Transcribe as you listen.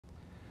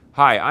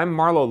Hi, I'm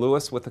Marlo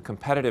Lewis with the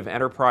Competitive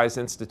Enterprise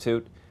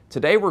Institute.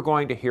 Today we're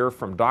going to hear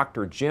from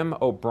Dr. Jim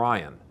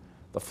O'Brien,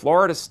 the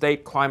Florida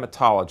State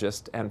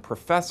Climatologist and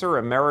Professor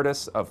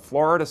Emeritus of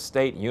Florida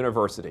State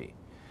University.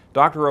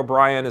 Dr.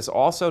 O'Brien is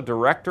also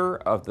Director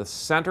of the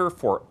Center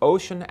for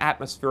Ocean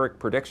Atmospheric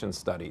Prediction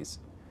Studies.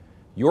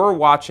 You're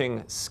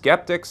watching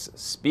Skeptics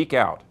Speak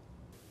Out.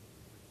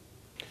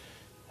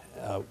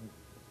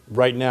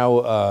 Right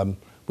now,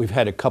 we've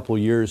had a couple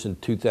years in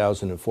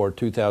 2004,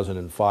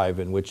 2005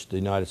 in which the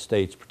United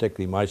States,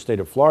 particularly my state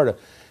of Florida,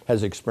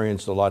 has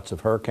experienced lots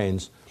of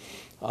hurricanes,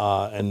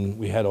 and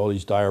we had all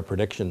these dire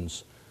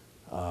predictions.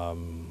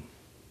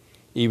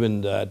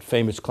 Even that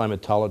famous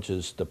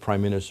climatologist, the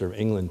Prime Minister of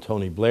England,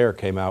 Tony Blair,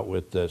 came out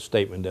with a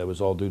statement that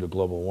was all due to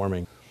global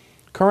warming.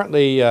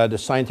 Currently, the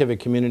scientific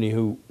community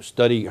who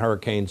study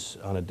hurricanes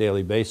on a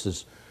daily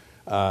basis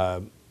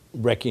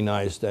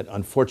recognize that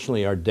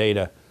unfortunately our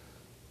data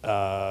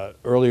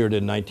earlier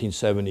than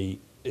 1970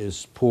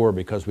 is poor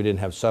because we didn't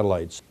have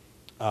satellites.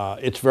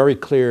 It's very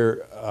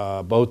clear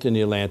both in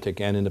the Atlantic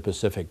and in the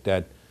Pacific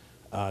that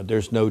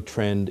there's no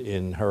trend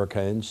in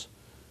hurricanes.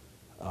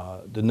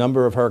 The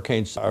number of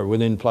hurricanes are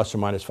within plus or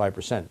minus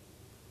 5%.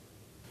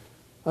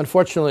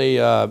 Unfortunately,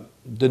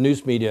 the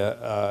news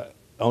media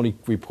only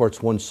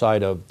reports one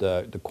side of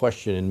the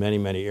question in many,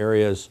 many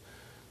areas.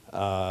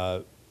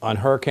 On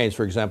hurricanes,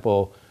 for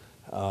example,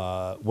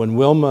 when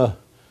Wilma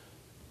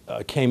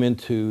came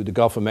into the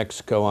Gulf of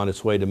Mexico on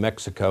its way to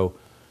Mexico,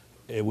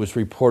 it was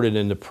reported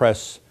in the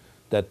press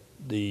that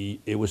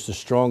it was the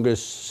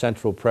strongest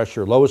central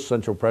pressure, lowest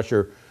central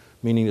pressure,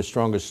 meaning the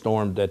strongest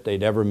storm that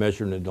they'd ever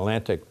measured in the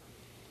Atlantic.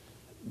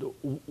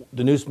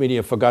 The news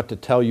media forgot to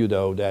tell you,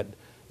 though, that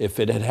if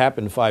it had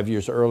happened 5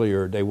 years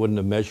earlier, they wouldn't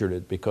have measured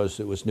it because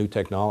it was new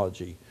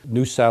technology.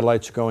 New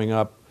satellites are going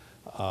up,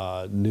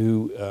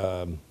 new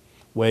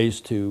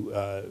ways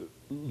to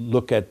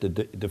look at the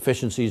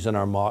deficiencies in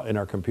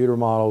our computer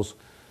models,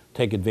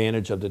 take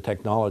advantage of the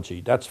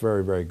technology. That's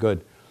very, very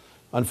good.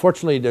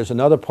 Unfortunately, there's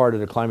another part of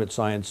the climate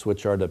science,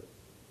 which are the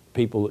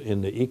people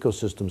in the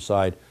ecosystem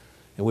side,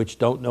 and which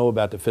don't know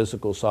about the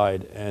physical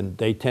side, and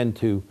they tend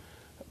to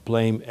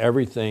blame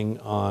everything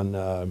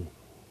on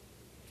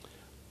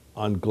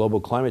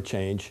global climate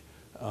change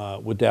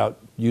without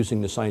using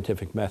the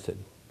scientific method.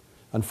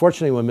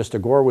 Unfortunately, when Mr.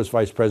 Gore was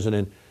vice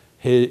president,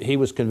 he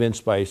was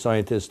convinced by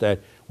scientists that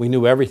we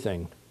knew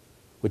everything,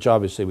 which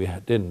obviously we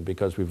didn't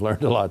because we've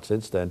learned a lot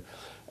since then,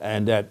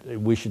 and that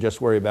we should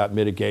just worry about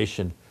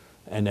mitigation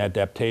and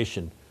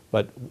adaptation.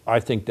 But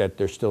I think that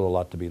there's still a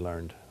lot to be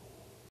learned.